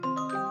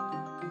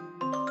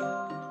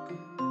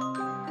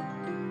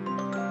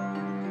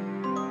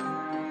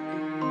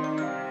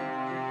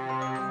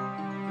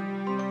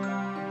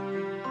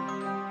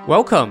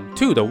Welcome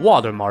to the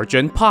Water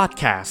Margin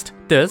Podcast.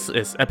 This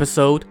is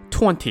episode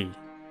 20.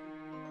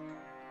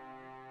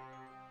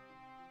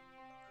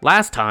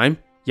 Last time,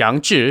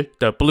 Yang Zhi,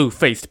 the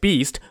blue-faced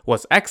beast,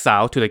 was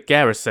exiled to the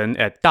garrison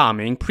at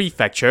Daming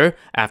Prefecture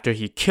after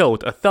he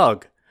killed a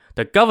thug.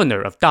 The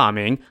governor of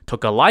Daming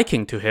took a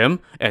liking to him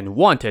and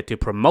wanted to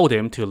promote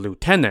him to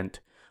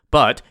lieutenant.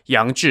 But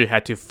Yang Zhi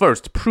had to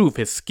first prove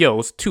his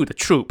skills to the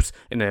troops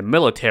in a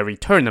military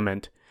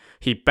tournament.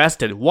 He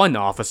bested one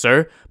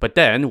officer, but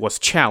then was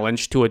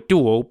challenged to a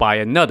duel by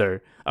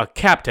another, a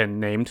captain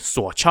named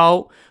Suo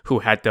Chao,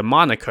 who had the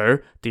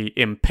moniker the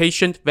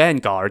Impatient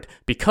Vanguard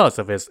because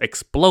of his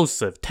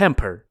explosive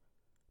temper.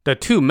 The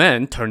two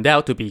men turned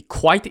out to be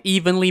quite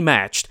evenly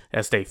matched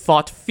as they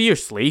fought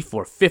fiercely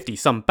for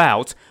 50-some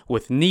bouts,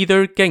 with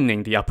neither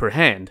gaining the upper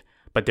hand,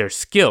 but their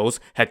skills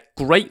had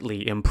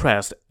greatly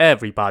impressed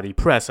everybody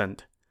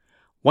present.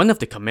 One of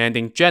the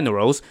commanding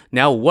generals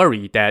now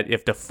worried that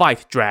if the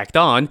fight dragged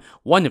on,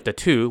 one of the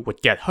two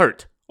would get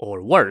hurt,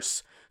 or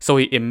worse, so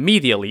he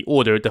immediately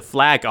ordered the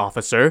flag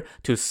officer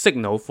to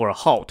signal for a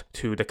halt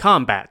to the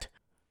combat.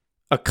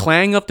 A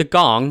clang of the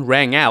gong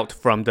rang out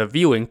from the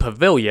viewing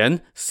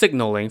pavilion,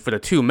 signaling for the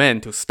two men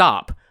to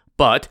stop,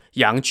 but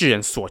Yang Zhi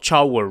and Suo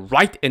Chao were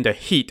right in the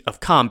heat of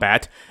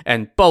combat,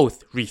 and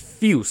both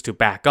refused to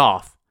back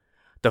off.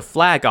 The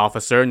flag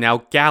officer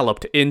now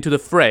galloped into the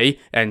fray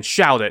and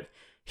shouted,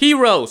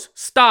 "Heroes,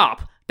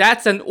 stop!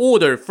 That's an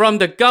order from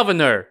the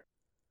governor!"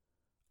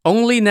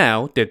 Only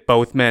now did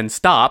both men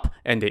stop,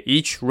 and they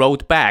each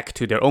rode back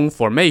to their own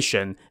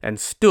formation and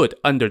stood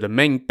under the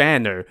main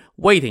banner,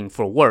 waiting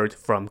for word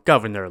from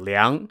Governor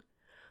Liang.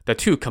 The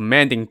two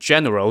commanding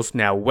generals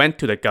now went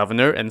to the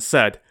governor and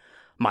said,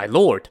 "My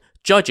lord,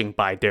 judging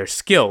by their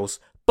skills,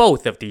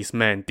 both of these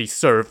men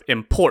deserve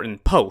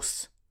important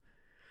posts."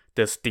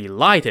 This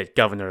delighted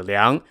Governor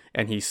Liang,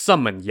 and he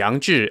summoned Yang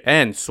Zhi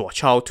and Suo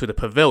Chao to the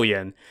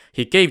pavilion.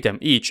 He gave them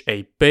each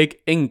a big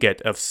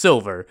ingot of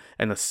silver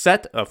and a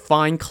set of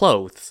fine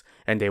clothes,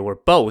 and they were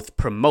both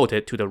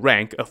promoted to the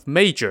rank of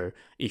major,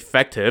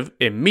 effective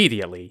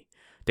immediately.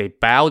 They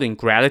bowed in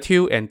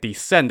gratitude and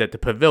descended the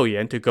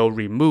pavilion to go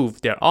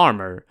remove their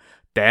armor.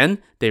 Then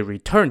they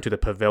returned to the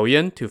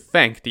pavilion to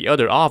thank the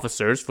other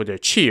officers for their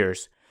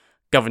cheers.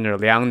 Governor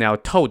Liang now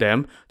told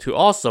them to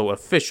also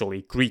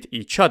officially greet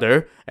each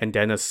other and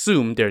then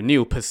assume their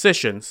new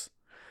positions.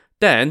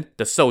 Then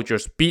the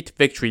soldiers beat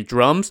victory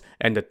drums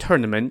and the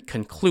tournament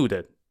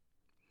concluded.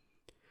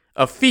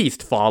 A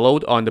feast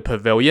followed on the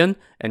pavilion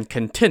and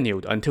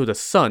continued until the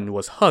sun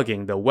was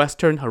hugging the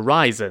western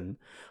horizon.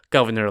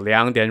 Governor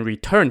Liang then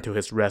returned to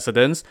his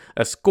residence,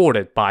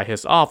 escorted by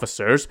his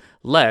officers,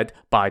 led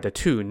by the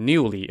two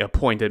newly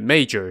appointed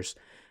majors.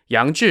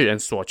 Yang Zhi and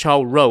Suo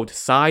Chao rode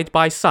side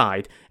by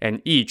side,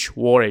 and each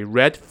wore a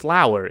red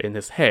flower in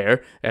his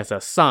hair as a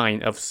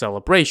sign of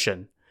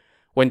celebration.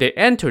 When they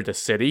entered the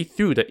city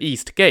through the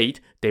east gate,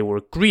 they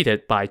were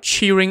greeted by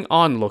cheering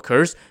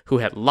onlookers who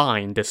had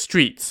lined the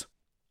streets.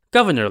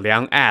 Governor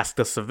Liang asked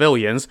the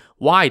civilians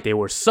why they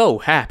were so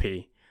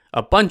happy.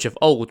 A bunch of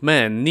old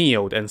men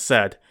kneeled and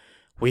said,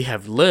 "We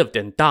have lived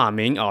in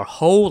Daming our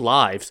whole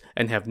lives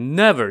and have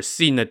never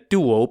seen a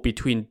duel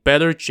between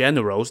better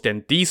generals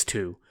than these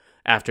two.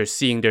 After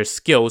seeing their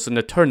skills in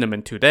the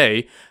tournament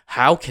today,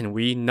 how can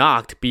we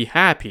not be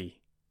happy?"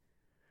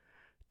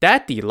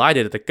 That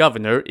delighted the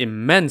governor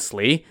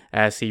immensely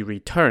as he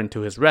returned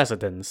to his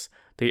residence.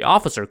 The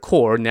officer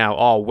corps now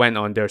all went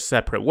on their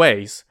separate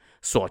ways.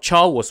 Suo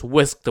Chao was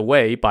whisked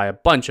away by a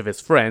bunch of his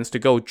friends to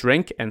go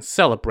drink and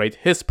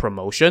celebrate his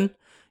promotion.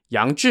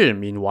 Yang Zhi,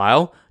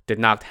 meanwhile, did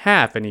not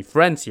have any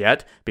friends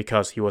yet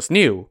because he was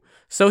new,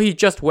 so he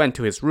just went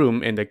to his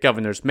room in the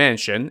governor's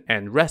mansion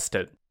and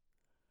rested.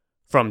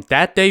 From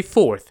that day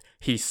forth,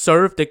 he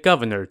served the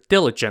governor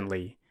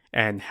diligently,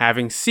 and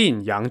having seen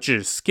Yang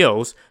Zhi's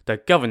skills, the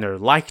governor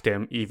liked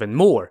him even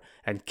more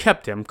and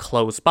kept him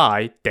close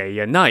by day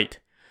and night.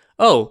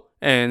 Oh,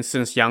 and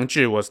since Yang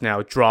Zhi was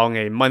now drawing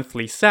a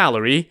monthly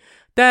salary,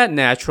 that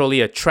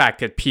naturally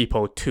attracted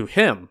people to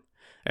him.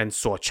 And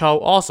Suo Chao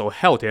also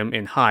held him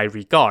in high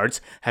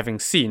regards, having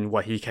seen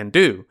what he can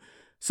do.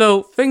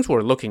 So things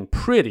were looking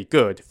pretty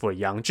good for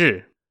Yang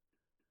Zhi.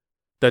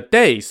 The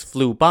days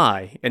flew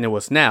by, and it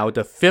was now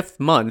the 5th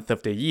month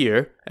of the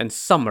year, and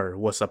summer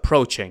was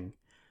approaching.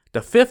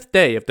 The 5th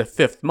day of the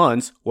 5th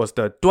month was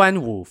the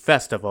Duanwu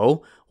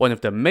festival, one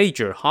of the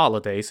major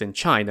holidays in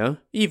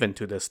China, even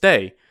to this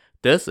day.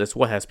 This is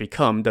what has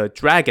become the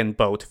Dragon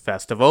Boat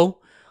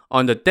Festival.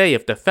 On the day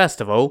of the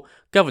festival,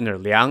 Governor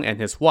Liang and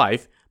his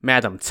wife,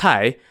 Madam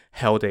Cai,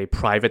 held a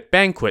private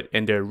banquet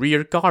in their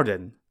rear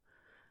garden.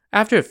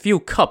 After a few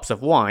cups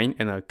of wine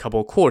and a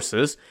couple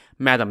courses,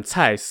 Madam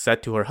Cai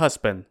said to her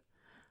husband,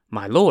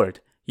 "My lord,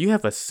 you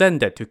have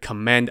ascended to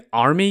command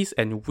armies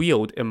and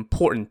wield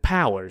important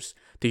powers.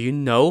 Do you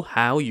know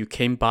how you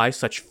came by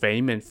such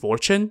fame and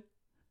fortune?"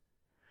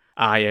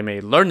 "I am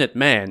a learned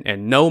man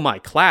and know my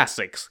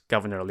classics,"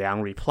 Governor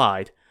Liang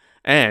replied.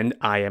 "And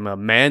I am a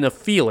man of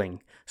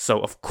feeling. So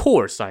of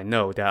course I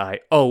know that I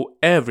owe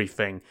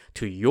everything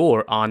to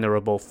your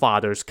honorable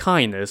father's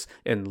kindness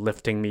in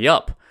lifting me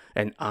up,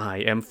 and I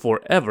am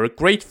forever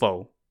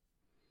grateful.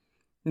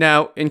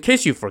 Now, in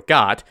case you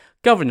forgot,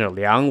 Governor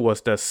Liang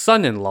was the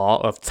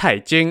son-in-law of Cai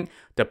Jing,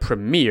 the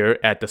premier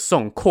at the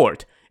Song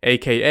court,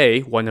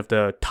 aka one of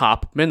the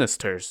top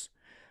ministers.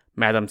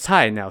 Madam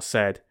Cai now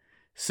said,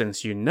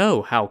 "Since you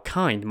know how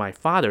kind my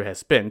father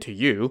has been to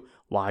you,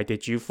 why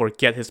did you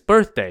forget his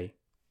birthday?"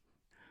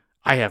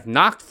 "I have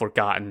not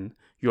forgotten.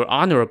 Your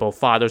honorable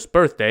father's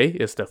birthday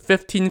is the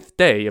 15th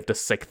day of the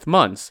 6th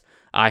month.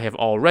 I have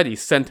already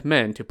sent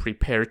men to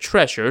prepare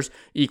treasures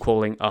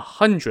equaling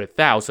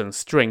 100,000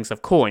 strings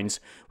of coins,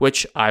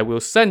 which I will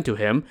send to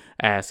him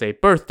as a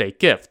birthday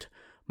gift.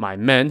 My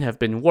men have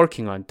been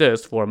working on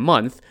this for a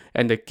month,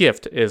 and the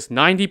gift is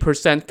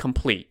 90%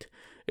 complete.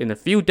 In a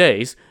few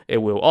days, it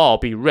will all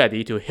be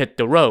ready to hit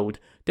the road.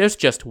 There's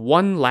just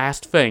one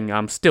last thing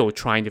I'm still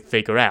trying to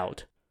figure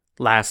out.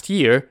 Last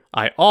year,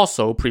 I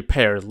also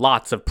prepared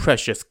lots of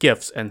precious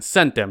gifts and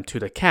sent them to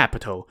the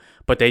capital,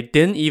 but they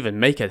didn't even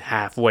make it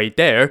halfway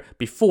there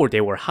before they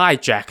were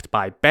hijacked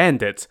by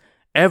bandits.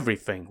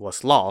 Everything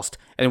was lost,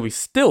 and we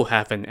still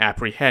haven't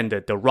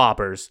apprehended the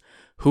robbers.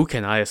 Who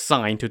can I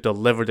assign to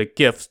deliver the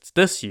gifts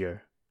this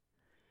year?"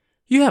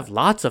 "You have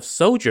lots of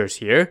soldiers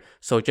here,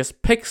 so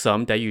just pick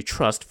some that you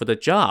trust for the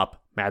job,"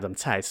 Madam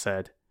Cai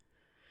said.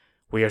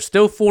 "We are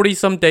still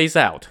 40-some days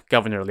out,"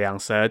 Governor Liang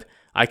said.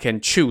 "I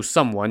can choose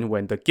someone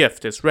when the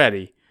gift is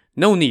ready.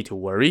 No need to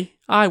worry.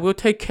 I will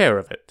take care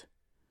of it."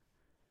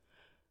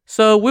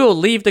 So we'll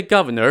leave the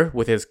governor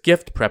with his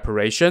gift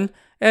preparation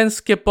and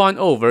skip on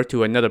over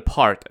to another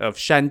part of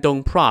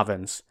Shandong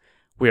province.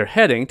 We're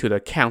heading to the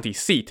county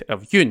seat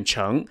of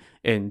Yuncheng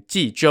in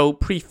Jizhou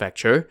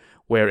Prefecture,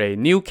 where a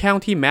new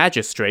county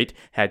magistrate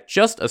had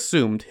just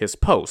assumed his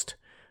post.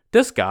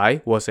 This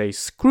guy was a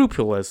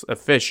scrupulous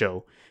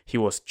official. He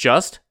was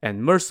just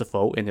and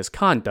merciful in his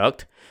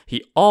conduct.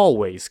 He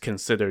always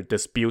considered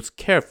disputes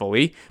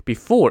carefully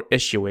before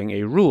issuing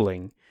a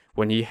ruling.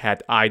 When he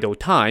had idle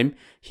time,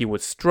 he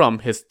would strum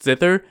his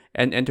zither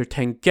and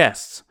entertain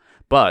guests.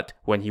 But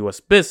when he was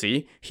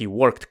busy, he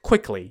worked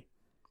quickly.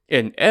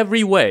 In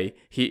every way,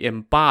 he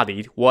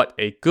embodied what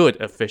a good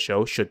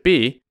official should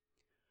be.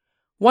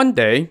 One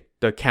day,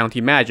 the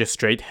county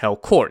magistrate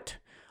held court.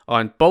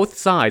 On both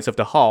sides of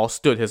the hall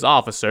stood his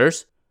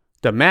officers.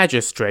 The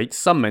magistrate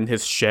summoned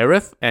his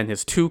sheriff and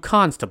his 2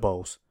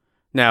 constables.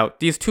 Now,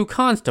 these 2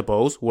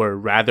 constables were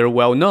rather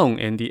well known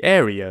in the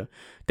area.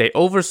 They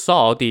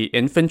oversaw the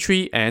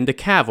infantry and the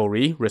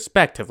cavalry,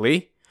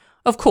 respectively.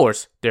 Of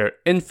course, their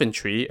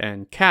infantry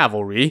and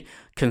cavalry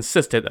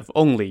consisted of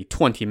only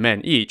 20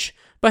 men each,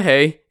 but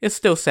hey, it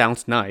still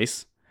sounds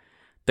nice.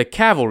 The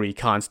cavalry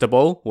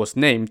constable was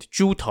named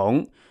Zhu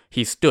Tong.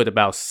 He stood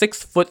about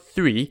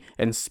 6'3"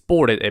 and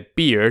sported a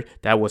beard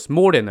that was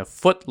more than a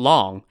foot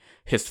long.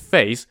 His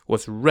face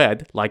was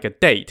red like a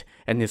date,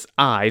 and his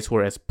eyes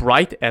were as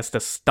bright as the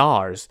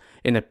stars.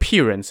 In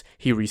appearance,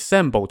 he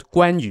resembled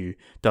Guan Yu,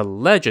 the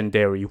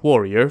legendary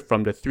warrior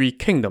from the Three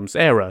Kingdoms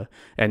era,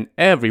 and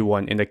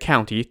everyone in the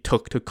county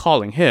took to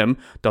calling him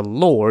the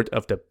Lord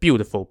of the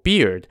Beautiful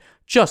Beard,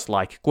 just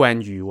like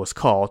Guan Yu was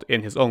called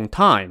in his own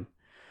time.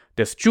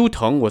 This Zhu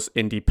Tong was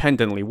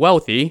independently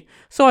wealthy,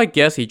 so I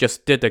guess he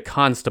just did the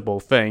constable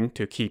thing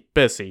to keep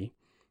busy.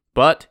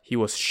 But he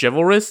was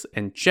chivalrous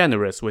and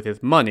generous with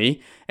his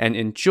money and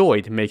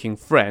enjoyed making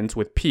friends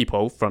with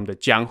people from the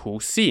Jianghu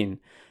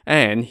scene,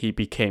 and he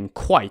became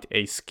quite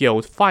a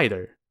skilled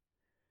fighter.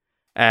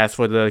 As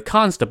for the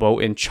constable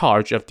in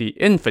charge of the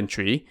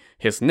infantry,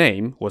 his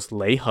name was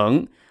Lei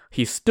Heng.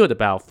 He stood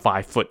about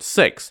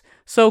 5'6",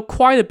 so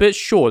quite a bit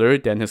shorter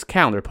than his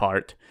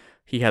counterpart.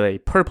 He had a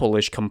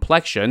purplish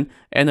complexion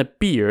and a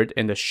beard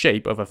in the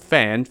shape of a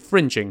fan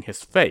fringing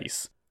his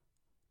face.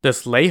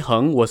 This Lei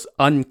Heng was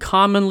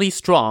uncommonly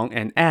strong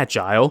and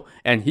agile,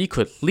 and he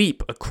could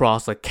leap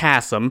across a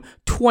chasm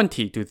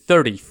 20 to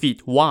 30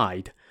 feet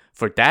wide.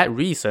 For that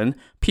reason,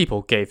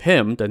 people gave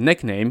him the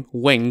nickname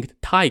Winged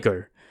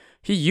Tiger.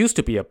 He used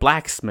to be a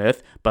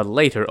blacksmith, but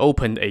later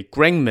opened a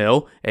grain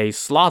mill, a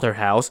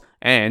slaughterhouse,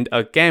 and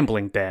a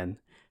gambling den.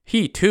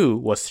 He too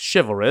was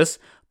chivalrous,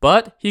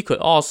 but he could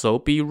also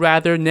be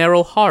rather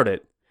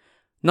narrow-hearted.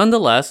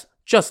 Nonetheless,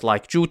 just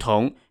like Zhu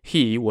Tong,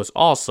 he was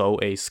also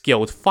a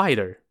skilled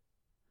fighter.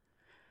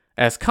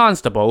 As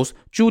constables,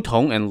 Zhu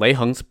Tong and Lei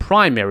Heng's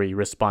primary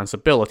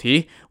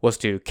responsibility was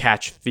to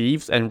catch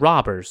thieves and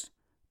robbers.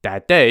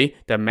 That day,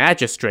 the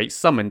magistrate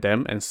summoned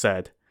them and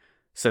said,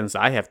 "Since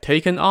I have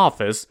taken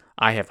office,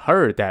 I have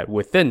heard that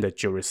within the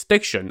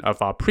jurisdiction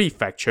of our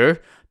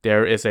prefecture,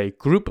 there is a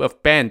group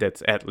of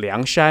bandits at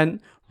Liangshan,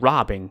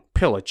 robbing,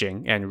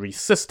 pillaging, and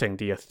resisting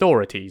the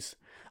authorities.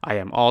 I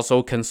am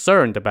also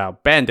concerned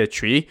about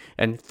banditry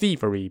and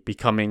thievery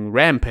becoming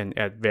rampant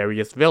at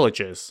various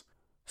villages.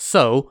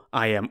 So,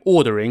 I am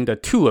ordering the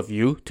 2 of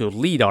you to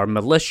lead our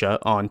militia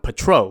on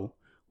patrol.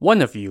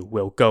 One of you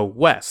will go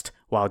west,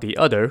 while the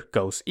other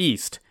goes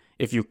east.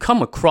 If you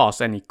come across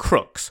any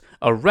crooks,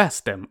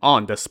 arrest them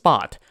on the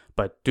spot,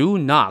 but do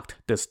not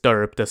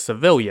disturb the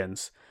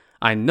civilians.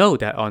 I know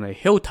that on a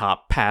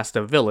hilltop past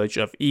the village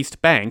of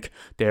East Bank,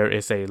 there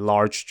is a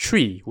large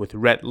tree with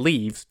red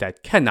leaves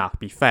that cannot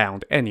be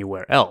found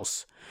anywhere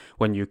else.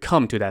 When you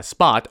come to that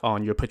spot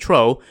on your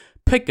patrol,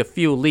 pick a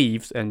few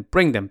leaves and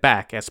bring them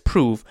back as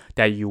proof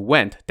that you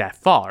went that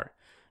far.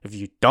 If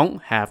you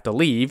don't have the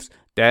leaves,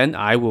 then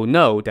I will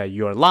know that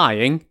you're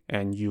lying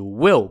and you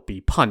will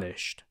be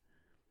punished.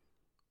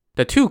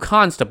 The two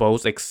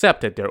constables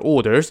accepted their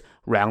orders,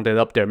 rounded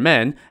up their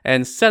men,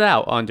 and set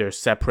out on their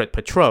separate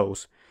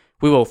patrols.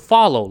 We will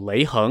follow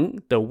Lei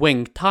Heng, the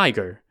winged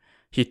tiger.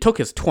 He took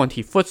his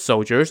 20-foot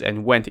soldiers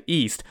and went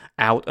east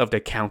out of the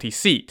county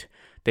seat.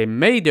 They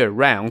made their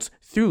rounds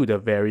through the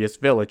various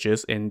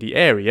villages in the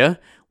area,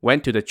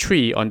 went to the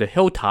tree on the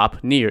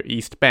hilltop near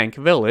East Bank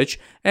Village,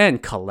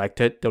 and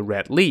collected the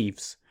red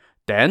leaves.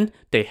 Then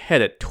they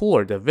headed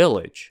toward the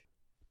village.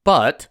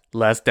 But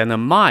less than a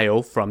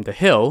mile from the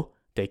hill,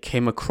 they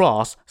came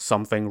across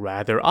something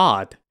rather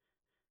odd.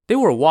 They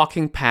were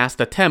walking past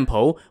the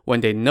temple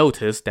when they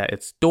noticed that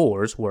its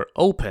doors were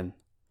open.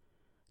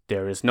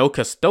 "There is no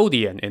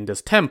custodian in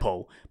this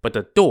temple, but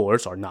the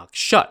doors are not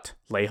shut,"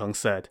 Lei Heng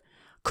said.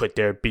 "Could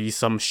there be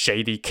some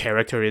shady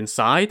character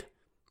inside?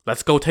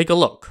 Let's go take a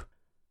look."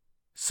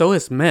 So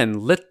his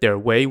men lit their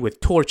way with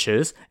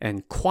torches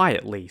and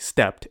quietly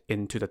stepped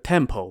into the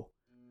temple.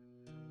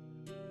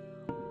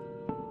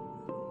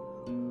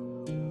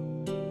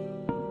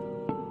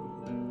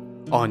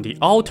 On the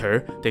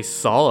altar, they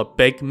saw a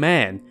big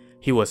man.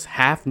 He was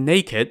half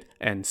naked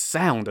and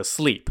sound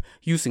asleep,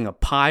 using a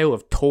pile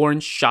of torn,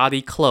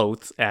 shoddy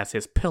clothes as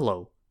his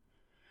pillow.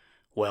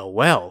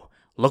 Well,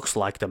 looks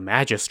like the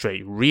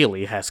magistrate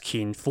really has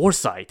keen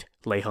foresight,"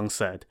 Lei Heng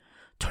said.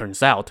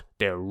 "Turns out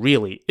there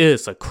really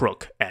is a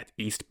crook at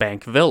East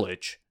Bank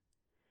Village."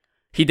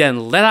 He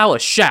then let out a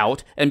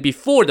shout, and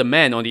before the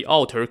man on the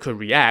altar could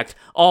react,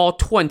 all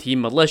 20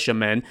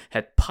 militiamen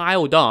had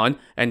piled on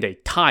and they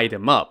tied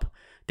him up.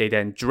 They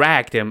then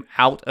dragged him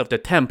out of the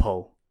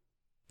temple.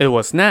 It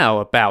was now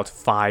about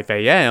 5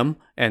 a.m.,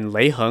 and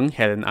Lei Heng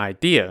had an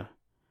idea.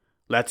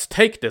 "Let's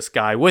take this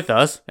guy with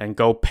us and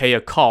go pay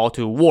a call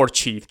to War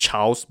Chief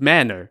Chao's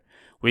manor.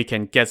 We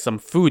can get some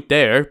food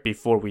there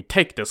before we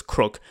take this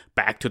crook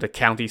back to the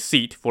county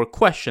seat for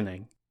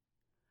questioning."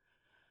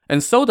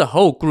 And so the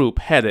whole group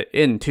headed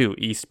into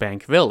East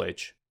Bank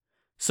Village.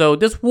 So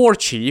this war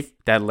chief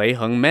that Lei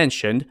Heng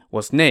mentioned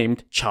was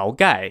named Chao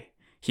Gai.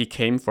 He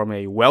came from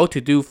a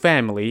well-to-do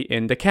family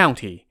in the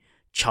county.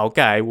 Chao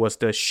Gai was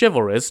the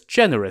chivalrous,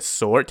 generous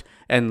sort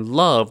and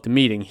loved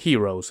meeting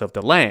heroes of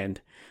the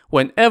land.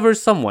 Whenever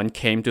someone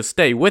came to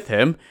stay with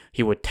him,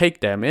 he would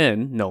take them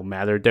in no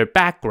matter their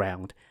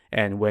background,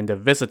 and when the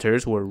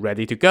visitors were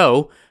ready to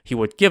go, he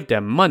would give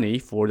them money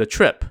for the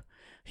trip.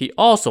 He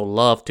also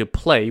loved to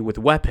play with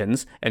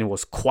weapons and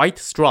was quite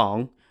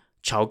strong.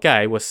 Chao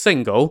Gai was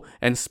single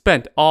and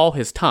spent all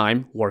his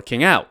time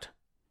working out.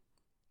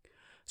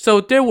 So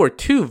there were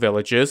 2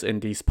 villages in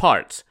these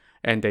parts,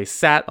 and they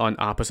sat on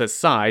opposite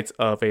sides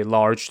of a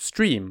large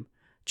stream.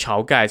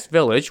 Chao Gai's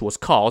village was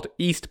called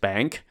East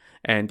Bank,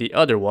 and the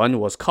other one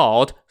was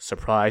called,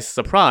 surprise,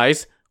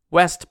 surprise,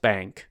 West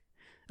Bank.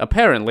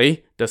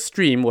 Apparently, the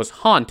stream was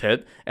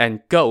haunted,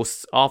 and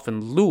ghosts often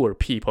lure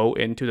people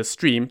into the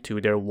stream to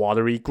their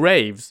watery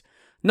graves.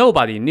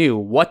 Nobody knew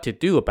what to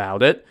do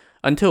about it,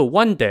 until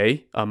one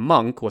day a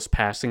monk was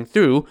passing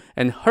through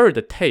and heard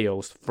the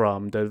tales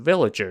from the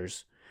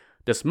villagers.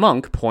 This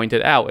monk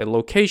pointed out a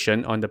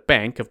location on the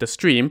bank of the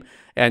stream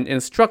and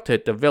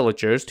instructed the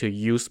villagers to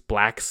use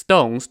black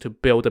stones to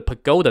build a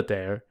pagoda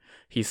there.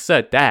 He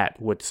said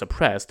that would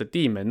suppress the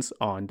demons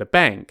on the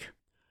bank.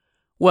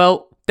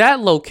 Well,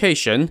 that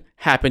location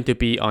happened to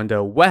be on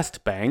the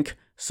West Bank,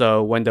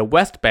 so when the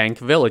West Bank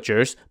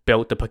villagers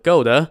built the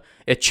pagoda,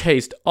 it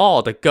chased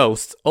all the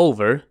ghosts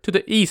over to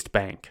the East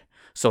Bank.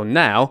 So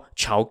now,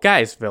 Chao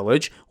Gai's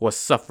village was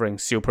suffering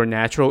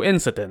supernatural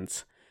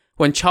incidents.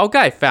 When Chao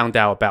Gai found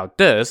out about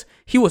this,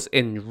 he was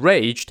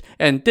enraged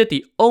and did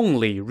the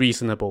only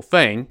reasonable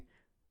thing.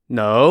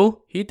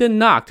 No, he did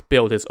not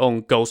build his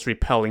own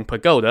ghost-repelling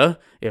pagoda,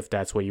 if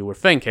that's what you were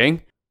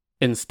thinking.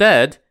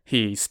 Instead,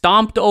 he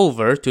stomped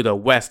over to the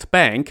West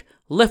Bank,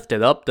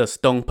 lifted up the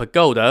stone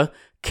pagoda,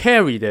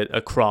 carried it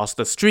across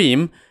the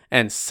stream,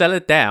 and set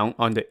it down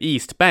on the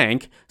East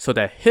Bank so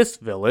that his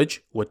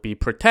village would be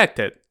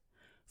protected.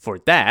 For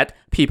that,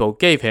 people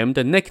gave him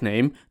the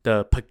nickname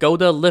the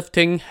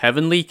Pagoda-Lifting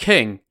Heavenly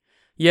King.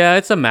 Yeah,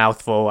 it's a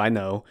mouthful, I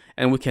know,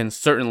 and we can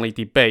certainly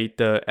debate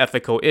the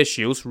ethical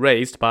issues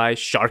raised by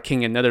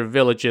sharking another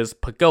village's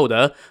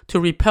pagoda to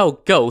repel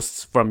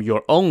ghosts from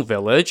your own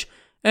village,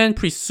 and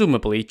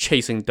presumably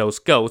chasing those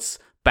ghosts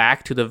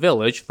back to the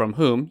village from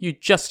whom you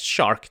just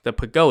sharked the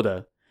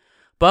pagoda.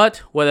 But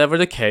whatever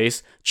the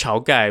case, Chao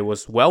Gai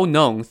was well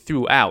known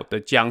throughout the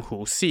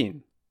Jianghu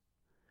scene.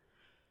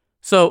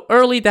 So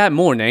early that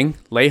morning,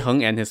 Lei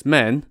Heng and his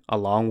men,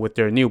 along with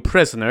their new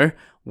prisoner,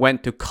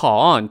 went to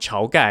call on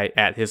Chao Gai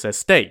at his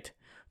estate.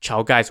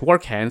 Chao Gai's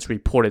workhands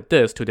reported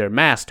this to their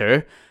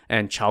master,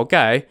 and Chao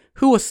Gai,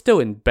 who was still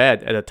in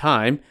bed at the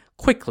time,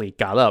 quickly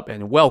got up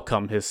and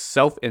welcomed his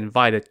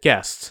self-invited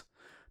guests.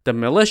 The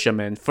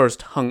militiamen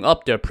first hung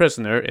up their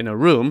prisoner in a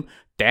room,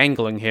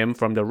 dangling him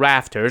from the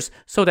rafters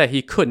so that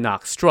he could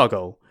not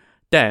struggle.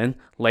 Then,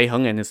 Lei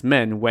Heng and his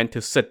men went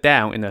to sit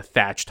down in a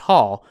thatched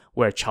hall,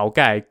 where Chao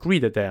Gai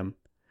greeted them.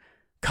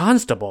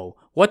 "Constable,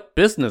 what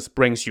business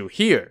brings you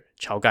here?"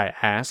 Chao Gai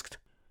asked.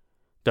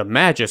 "The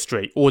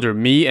magistrate ordered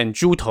me and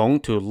Zhu Tong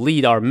to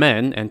lead our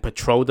men and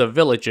patrol the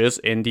villages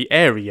in the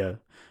area.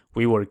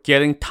 We were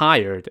getting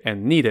tired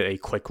and needed a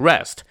quick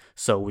rest,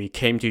 so we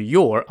came to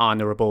your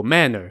honorable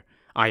manor.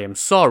 I am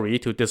sorry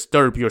to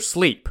disturb your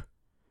sleep."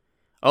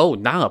 "Oh,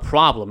 not a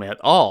problem at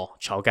all,"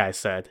 Chao Gai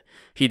said.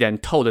 He then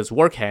told his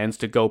workhands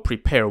to go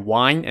prepare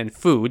wine and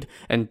food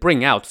and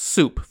bring out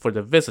soup for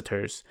the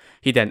visitors.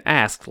 He then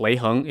asked Lei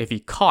Heng if he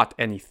caught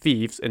any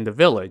thieves in the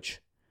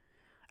village.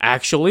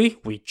 "Actually,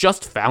 we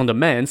just found a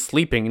man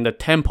sleeping in the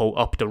temple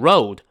up the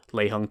road,"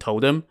 Lei Heng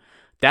told him.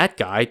 "That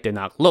guy did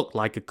not look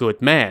like a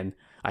good man.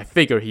 I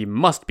figure he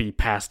must be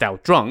passed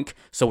out drunk,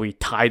 so we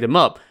tied him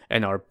up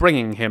and are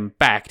bringing him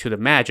back to the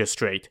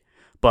magistrate.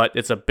 But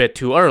it's a bit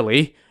too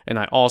early, and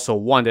I also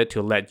wanted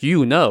to let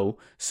you know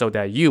so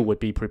that you would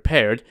be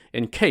prepared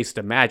in case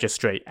the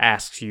magistrate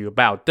asks you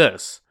about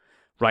this.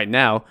 Right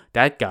now,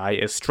 that guy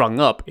is strung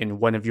up in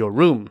one of your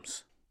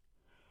rooms."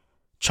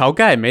 Chao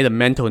Gai made a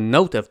mental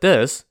note of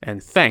this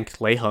and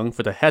thanked Lei Heng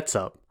for the heads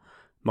up.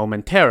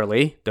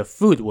 Momentarily, the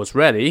food was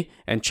ready,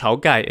 and Chao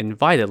Gai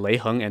invited Lei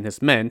Heng and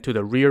his men to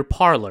the rear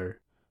parlor.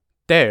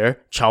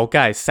 There, Chao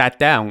Gai sat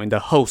down in the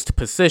host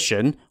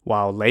position,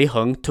 while Lei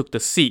Heng took the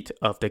seat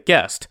of the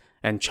guest,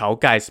 and Chao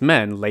Gai's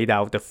men laid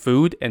out the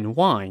food and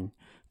wine.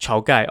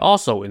 Chao Gai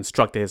also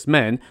instructed his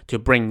men to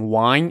bring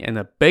wine and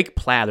a big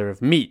platter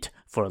of meat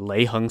for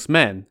Lei Heng's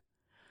men.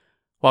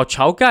 While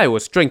Chao Gai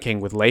was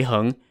drinking with Lei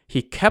Heng,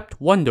 he kept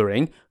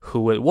wondering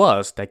who it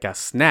was that got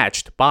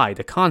snatched by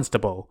the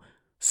constable.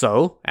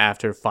 So,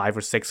 after 5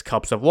 or 6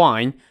 cups of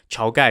wine,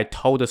 Chao Gai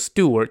told the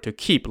steward to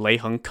keep Lei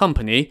Heng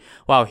company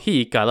while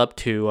he got up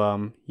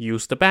to,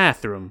 use the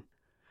bathroom.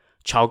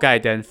 Chao Gai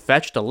then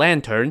fetched a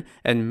lantern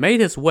and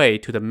made his way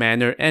to the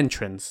manor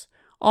entrance.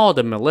 All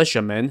the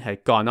militiamen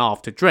had gone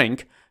off to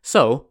drink,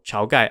 so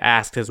Chao Gai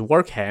asked his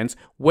workhands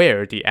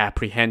where the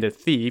apprehended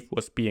thief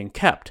was being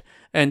kept,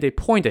 and they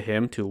pointed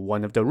him to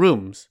one of the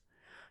rooms.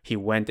 He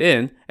went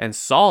in and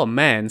saw a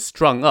man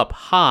strung up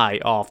high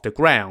off the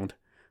ground.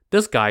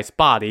 This guy's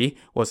body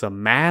was a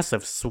mass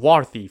of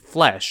swarthy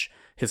flesh.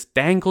 His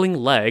dangling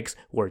legs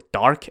were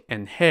dark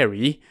and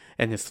hairy,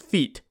 and his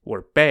feet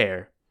were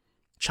bare.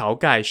 Chao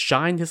Gai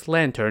shined his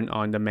lantern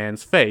on the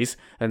man's face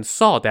and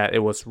saw that it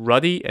was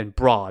ruddy and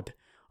broad.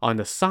 On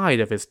the side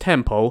of his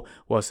temple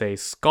was a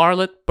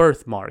scarlet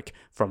birthmark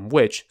from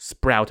which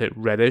sprouted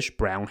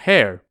reddish-brown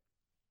hair.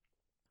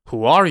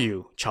 "Who are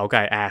you?" Chao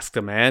Gai asked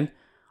the man.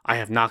 "I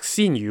have not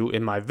seen you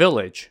in my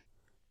village."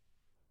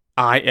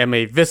 "I am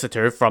a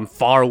visitor from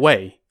far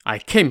away. I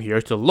came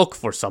here to look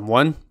for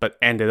someone, but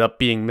ended up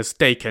being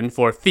mistaken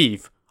for a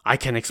thief. I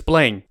can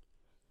explain."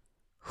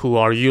 "Who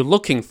are you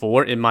looking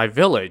for in my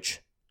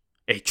village?"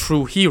 "A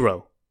true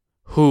hero."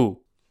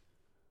 "Who?"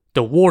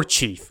 "The war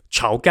chief,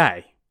 Chao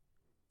Gai."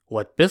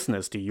 "What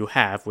business do you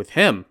have with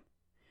him?"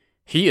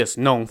 "He is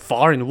known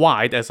far and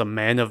wide as a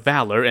man of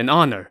valor and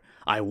honor.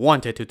 I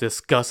wanted to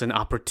discuss an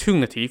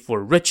opportunity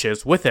for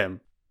riches with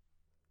him."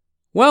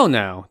 Well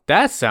now,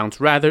 that sounds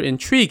rather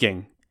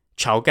intriguing.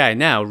 Chao Gai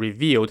now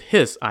revealed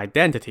his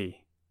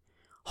identity.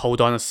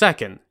 "Hold on a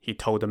second," he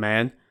told the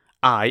man.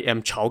 "I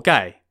am Chao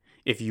Gai.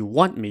 If you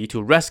want me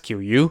to rescue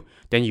you,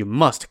 then you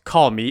must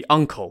call me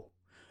uncle.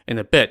 In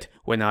a bit,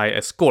 when I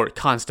escort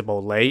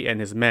Constable Lei and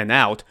his men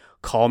out,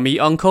 call me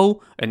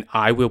uncle, and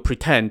I will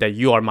pretend that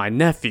you are my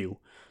nephew.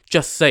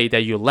 Just say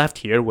that you left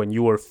here when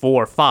you were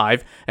 4 or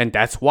 5, and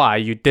that's why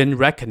you didn't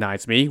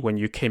recognize me when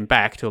you came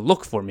back to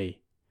look for me."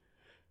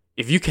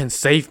 "If you can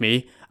save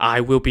me,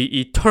 I will be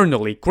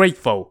eternally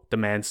grateful," the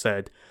man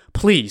said.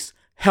 "Please,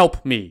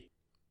 help me."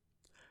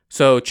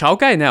 So Chao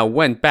Gai now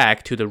went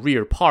back to the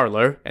rear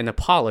parlor and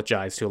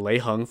apologized to Lei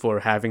Heng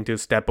for having to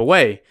step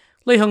away.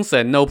 Lei Heng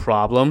said no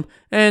problem,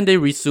 and they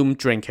resumed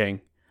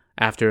drinking.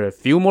 After a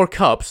few more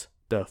cups,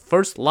 the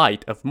first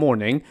light of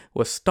morning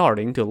was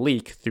starting to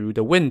leak through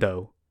the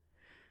window.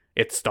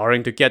 "It's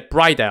starting to get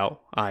bright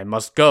out. I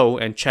must go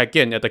and check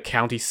in at the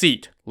county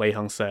seat," Lei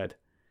Heng said.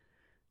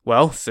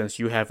 "Well, since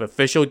you have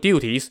official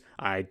duties,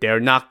 I dare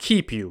not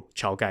keep you,"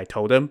 Chao Gai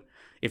told him.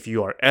 "If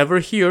you are ever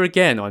here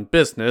again on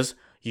business,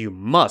 you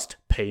must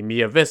pay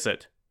me a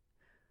visit."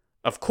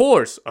 Of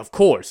course,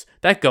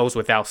 that goes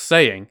without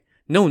saying.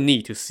 No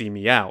need to see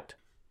me out."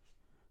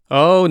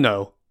 "Oh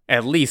no,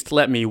 at least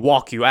let me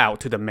walk you out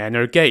to the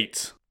manor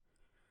gates."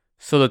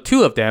 So the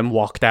two of them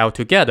walked out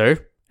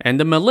together, and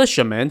the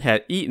militiamen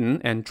had eaten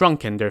and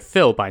drunken their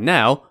fill by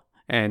now,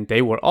 and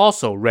they were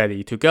also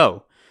ready to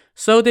go.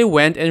 So they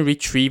went and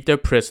retrieved their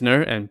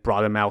prisoner and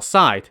brought him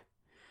outside.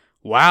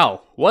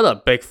 "Wow, what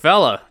a big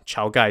fella,"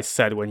 Chao Gai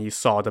said when he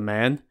saw the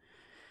man.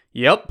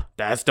 "Yep,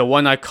 that's the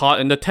one I caught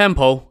in the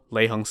temple,"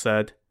 Lei Heng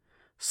said.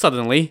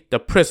 Suddenly, the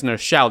prisoner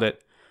shouted,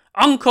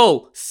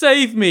 "Uncle,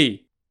 save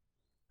me!"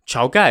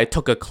 Chao Gai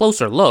took a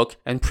closer look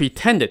and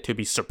pretended to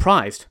be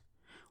surprised.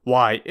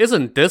 Why,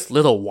 isn't this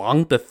little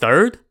Wang the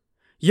third?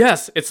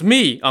 Yes, it's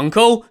me,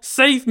 uncle,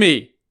 save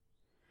me!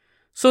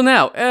 So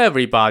now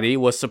everybody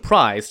was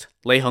surprised.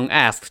 Lei Heng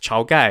asked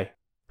Chao Gai,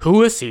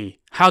 Who is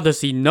he? How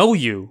does he know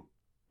you?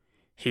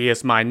 He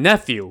is my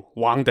nephew,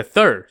 Wang the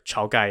third,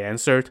 Chao Gai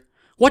answered.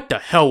 What the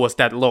hell was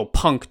that little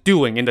punk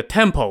doing in the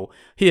temple?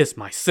 He is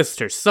my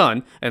sister's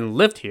son and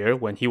lived here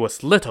when he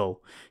was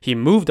little. He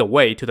moved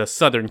away to the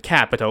southern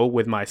capital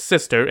with my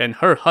sister and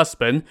her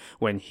husband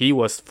when he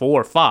was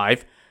 4 or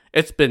 5.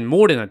 It's been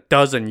more than a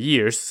dozen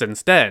years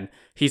since then.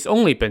 He's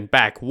only been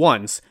back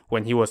once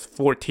when he was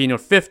 14 or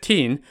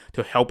 15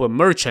 to help a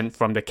merchant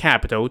from the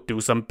capital do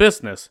some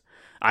business.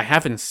 I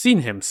haven't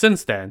seen him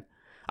since then.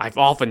 I've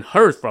often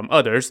heard from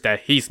others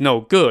that he's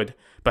no good,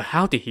 but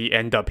how did he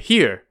end up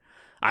here?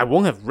 I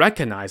won't have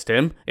recognized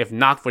him if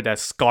not for that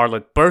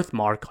scarlet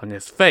birthmark on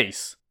his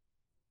face.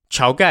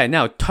 Chao Gai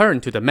now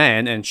turned to the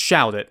man and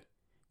shouted,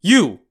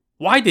 You!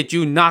 Why did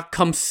you not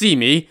come see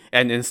me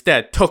and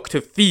instead took to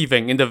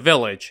thieving in the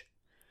village?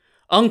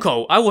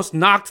 Uncle, I was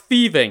not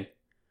thieving.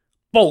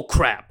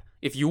 Bullcrap!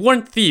 If you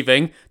weren't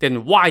thieving,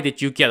 then why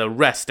did you get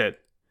arrested?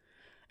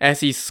 As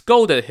he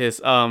scolded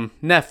his,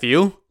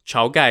 nephew,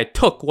 Chao Gai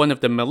took one of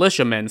the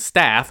militiamen's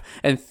staff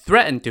and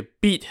threatened to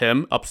beat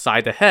him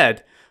upside the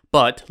head,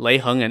 but Lei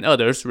Heng and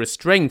others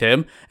restrained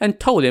him and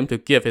told him to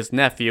give his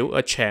nephew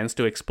a chance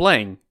to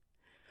explain.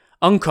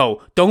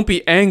 Uncle, don't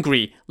be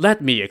angry.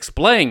 Let me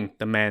explain,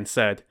 the man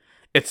said.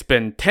 It's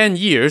been 10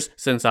 years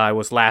since I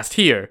was last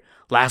here.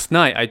 Last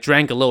night I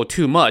drank a little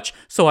too much,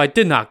 so I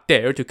did not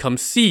dare to come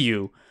see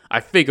you. I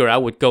figured I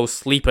would go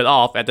sleep it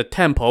off at the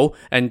temple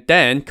and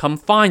then come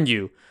find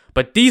you.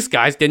 But these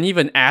guys didn't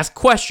even ask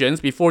questions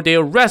before they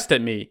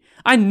arrested me.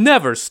 I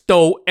never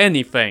stole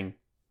anything.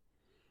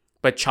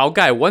 But Chao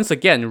Gai once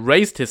again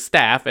raised his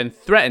staff and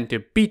threatened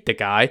to beat the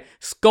guy,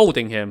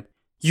 scolding him.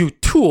 You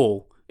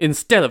tool!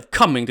 Instead of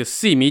coming to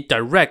see me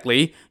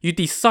directly, you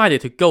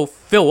decided to go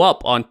fill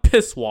up on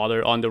piss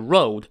water on the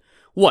road.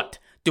 What,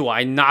 do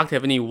I not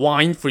have any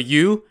wine for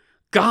you?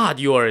 God,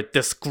 you are a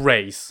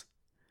disgrace.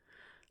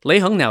 Lei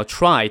Heng now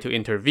tried to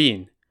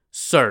intervene.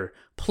 Sir,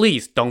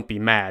 please don't be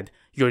mad.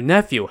 Your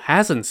nephew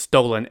hasn't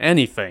stolen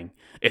anything.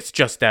 It's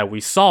just that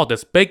we saw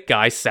this big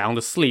guy sound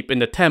asleep in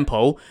the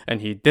temple,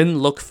 and he didn't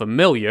look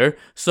familiar,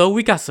 so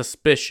we got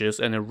suspicious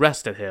and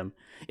arrested him.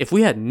 If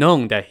we had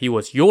known that he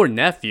was your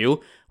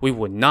nephew, we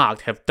would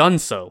not have done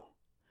so.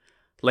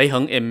 Lei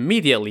Heng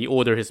immediately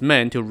ordered his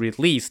men to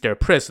release their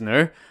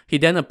prisoner. He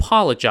then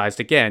apologized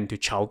again to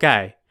Chao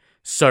Gai.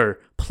 Sir,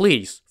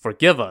 please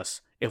forgive us.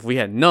 If we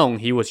had known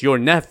he was your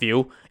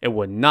nephew, it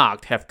would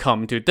not have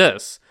come to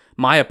this.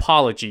 My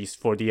apologies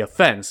for the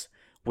offense.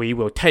 We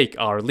will take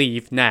our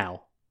leave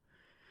now.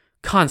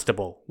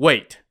 Constable,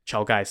 wait,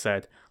 Chao Gai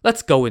said.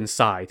 Let's go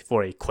inside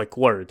for a quick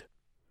word.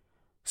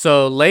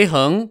 So Lei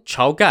Heng,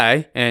 Chao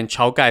Gai, and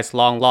Chao Gai's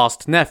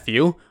long-lost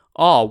nephew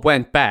all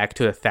went back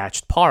to the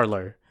thatched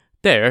parlor.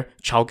 There,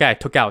 Chao Gai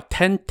took out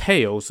 10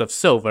 taels of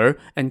silver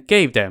and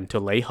gave them to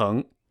Lei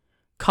Heng.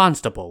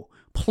 Constable,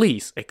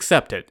 please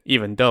accept it,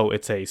 even though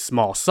it's a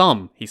small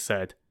sum, he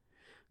said.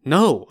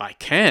 No, I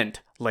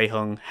can't, Lei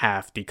Heng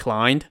half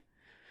declined.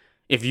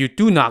 If you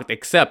do not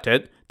accept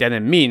it, then it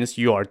means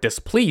you are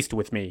displeased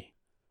with me.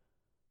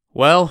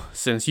 Well,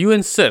 since you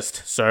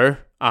insist,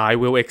 sir, I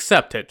will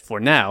accept it for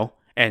now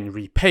and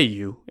repay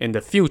you in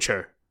the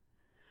future.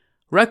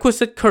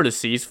 Requisite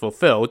courtesies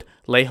fulfilled,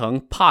 Lei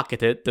Heng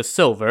pocketed the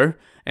silver,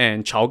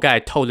 and Chao Gai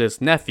told his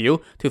nephew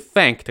to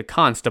thank the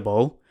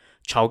constable.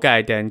 Chao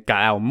Gai then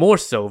got out more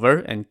silver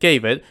and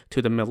gave it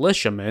to the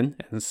militiamen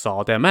and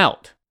saw them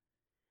out.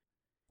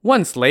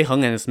 Once Lei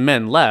Heng and his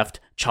men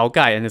left, Chao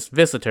Gai and his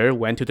visitor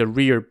went to the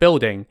rear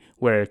building,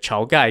 where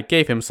Chao Gai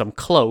gave him some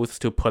clothes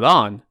to put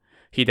on.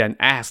 He then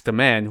asked the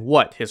man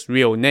what his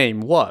real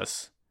name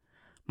was.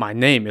 My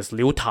name is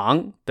Liu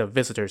Tang, the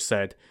visitor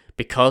said.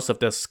 Because of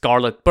the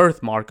scarlet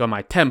birthmark on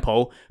my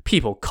temple,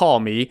 people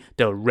call me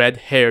the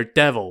red-haired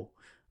devil.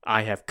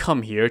 I have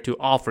come here to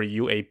offer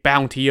you a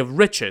bounty of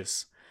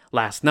riches.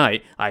 Last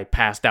night, I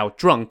passed out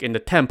drunk in the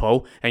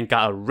temple and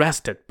got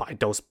arrested by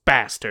those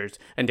bastards,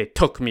 and they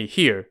took me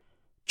here.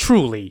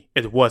 Truly,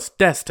 it was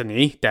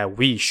destiny that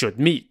we should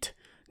meet.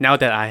 Now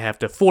that I have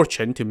the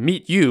fortune to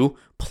meet you,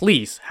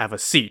 please have a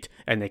seat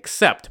and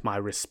accept my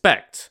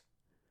respects.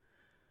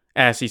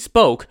 As he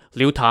spoke,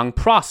 Liu Tang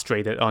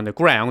prostrated on the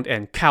ground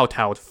and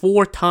kowtowed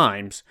 4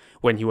 times.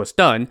 When he was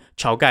done,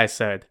 Chao Gai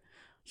said,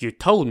 You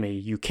told me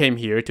you came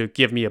here to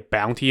give me a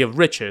bounty of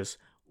riches.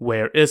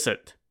 Where is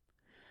it?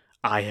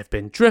 I have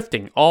been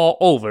drifting all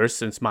over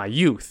since my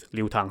youth,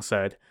 Liu Tang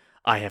said.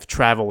 I have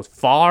traveled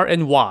far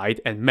and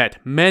wide and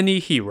met many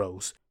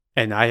heroes.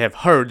 And I have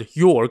heard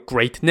your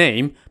great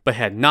name, but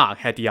had not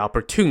had the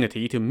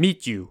opportunity to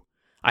meet you.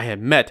 I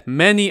have met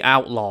many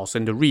outlaws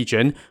in the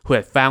region who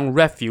had found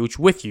refuge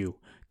with you.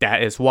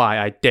 That is why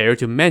I dare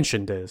to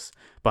mention this,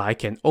 but I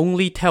can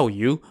only tell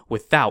you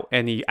without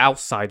any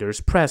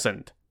outsiders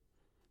present.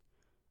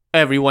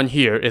 Everyone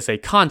here is a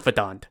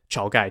confidant,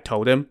 Chao Gai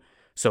told him,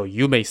 so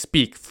you may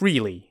speak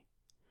freely.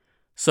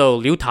 So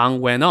Liu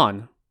Tang went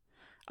on.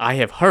 I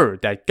have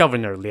heard that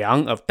Governor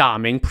Liang of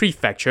Daming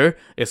Prefecture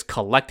is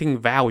collecting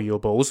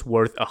valuables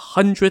worth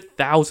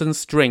 100,000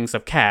 strings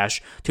of cash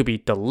to be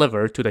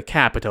delivered to the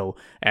capital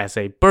as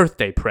a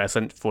birthday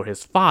present for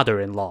his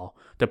father-in-law,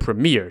 the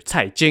premier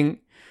Cai Jing.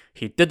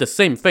 He did the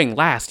same thing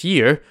last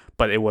year,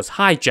 but it was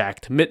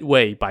hijacked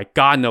midway by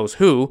God knows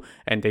who,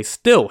 and they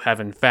still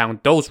haven't found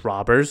those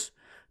robbers.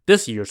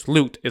 This year's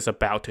loot is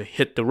about to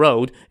hit the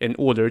road in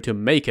order to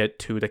make it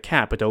to the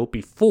capital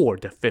before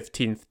the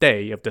 15th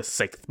day of the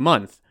 6th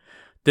month.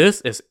 This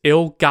is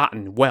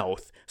ill-gotten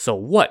wealth, so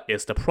what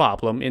is the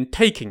problem in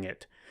taking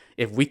it?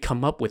 If we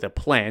come up with a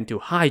plan to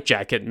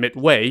hijack it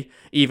midway,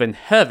 even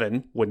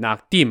heaven would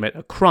not deem it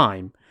a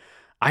crime.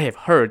 I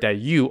have heard that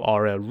you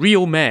are a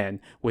real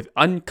man with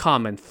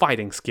uncommon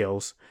fighting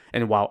skills,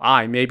 and while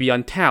I may be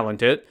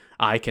untalented,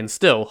 I can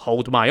still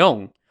hold my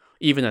own.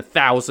 Even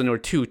 1,000 or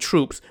 2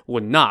 troops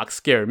would not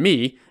scare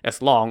me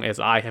as long as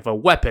I have a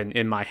weapon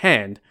in my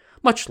hand,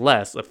 much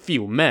less a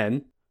few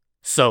men.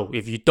 So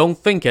if you don't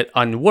think it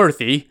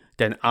unworthy,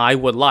 then I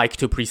would like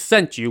to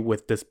present you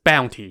with this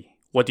bounty.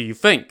 What do you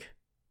think?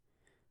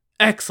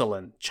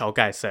 Excellent, Chao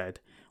Gai said.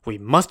 We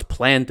must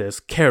plan this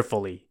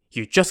carefully.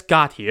 You just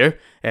got here,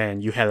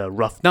 and you had a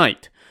rough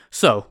night.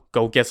 So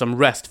go get some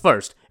rest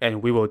first,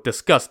 and we will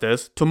discuss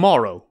this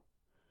tomorrow.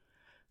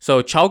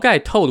 So Chao Gai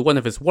told one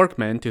of his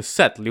workmen to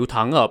set Liu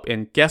Tang up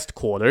in guest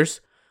quarters.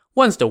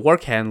 Once the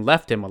workhand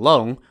left him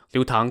alone,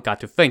 Liu Tang got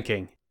to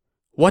thinking,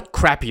 what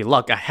crappy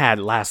luck I had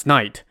last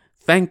night.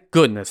 Thank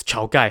goodness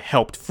Chao Gai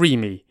helped free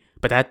me.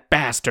 But that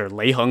bastard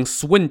Lei Heng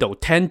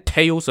swindled 10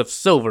 taels of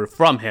silver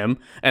from him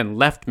and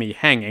left me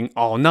hanging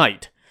all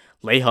night.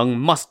 Lei Heng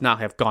must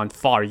not have gone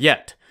far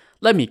yet.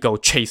 Let me go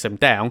chase him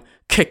down,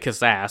 kick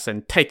his ass,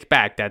 and take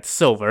back that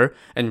silver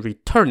and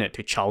return it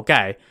to Chao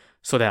Gai,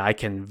 so that I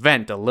can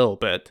vent a little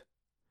bit.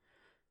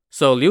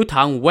 So Liu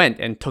Tang went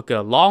and took a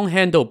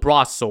long-handled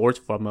broadsword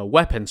from a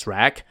weapons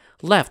rack,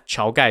 left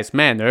Chao Gai's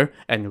manor,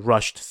 and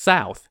rushed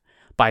south.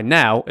 By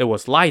now, it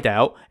was light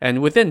out,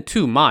 and within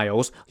 2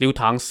 miles, Liu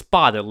Tang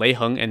spotted Lei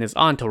Heng and his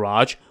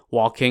entourage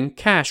walking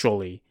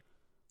casually.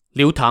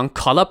 Liu Tang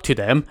caught up to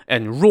them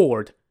and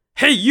roared,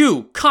 "Hey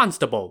you,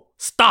 constable,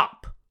 stop!"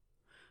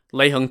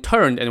 Lei Heng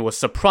turned and was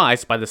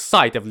surprised by the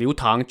sight of Liu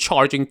Tang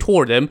charging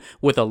toward him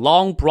with a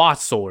long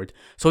broadsword,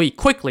 so he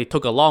quickly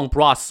took a long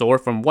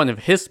broadsword from one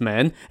of his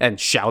men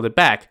and shouted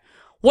back,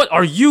 "What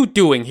are you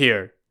doing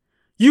here?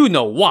 You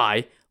know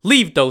why.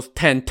 Leave those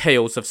 10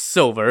 taels of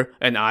silver,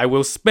 and I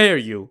will spare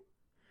you."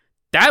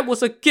 "That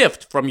was a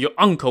gift from your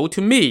uncle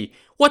to me.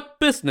 What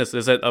business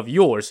is it of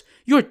yours?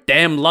 You're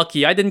damn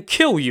lucky I didn't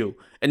kill you,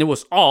 and it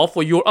was all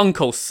for your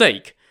uncle's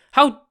sake.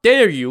 How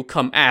dare you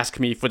come ask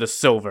me for the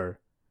silver?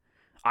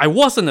 I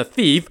wasn't a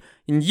thief,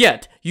 and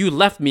yet you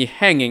left me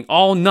hanging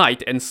all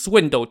night and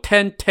swindled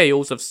 10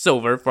 taels of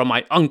silver from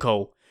my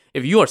uncle.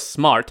 If you are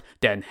smart,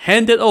 then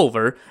hand it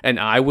over, and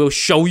I will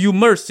show you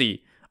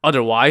mercy.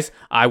 Otherwise,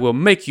 I will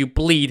make you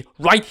bleed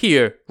right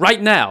here,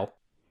 right now."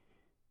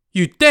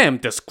 "You damn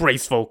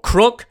disgraceful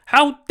crook!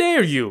 How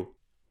dare you!"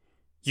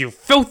 "You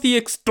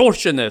filthy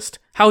extortionist!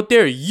 How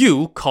dare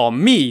you call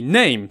me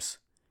names!"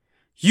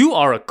 "You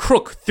are a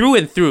crook through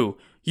and through.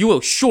 You will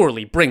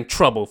surely bring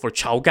trouble for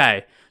Chao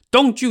Gai.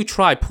 Don't you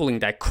try pulling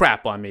that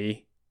crap on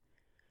me."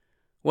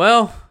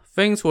 Well,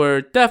 things were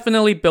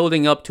definitely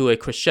building up to a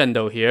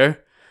crescendo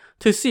here.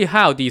 To see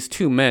how these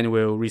 2 men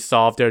will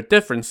resolve their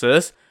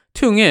differences,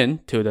 tune in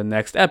to the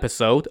next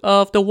episode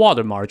of the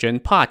Water Margin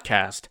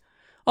Podcast.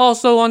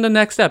 Also on the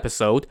next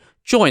episode,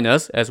 join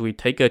us as we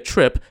take a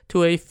trip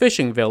to a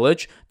fishing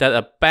village that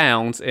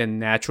abounds in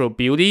natural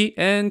beauty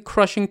and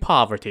crushing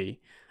poverty,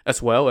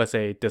 as well as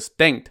a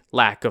distinct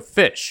lack of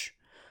fish.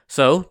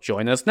 So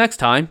join us next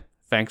time.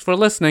 Thanks for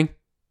listening.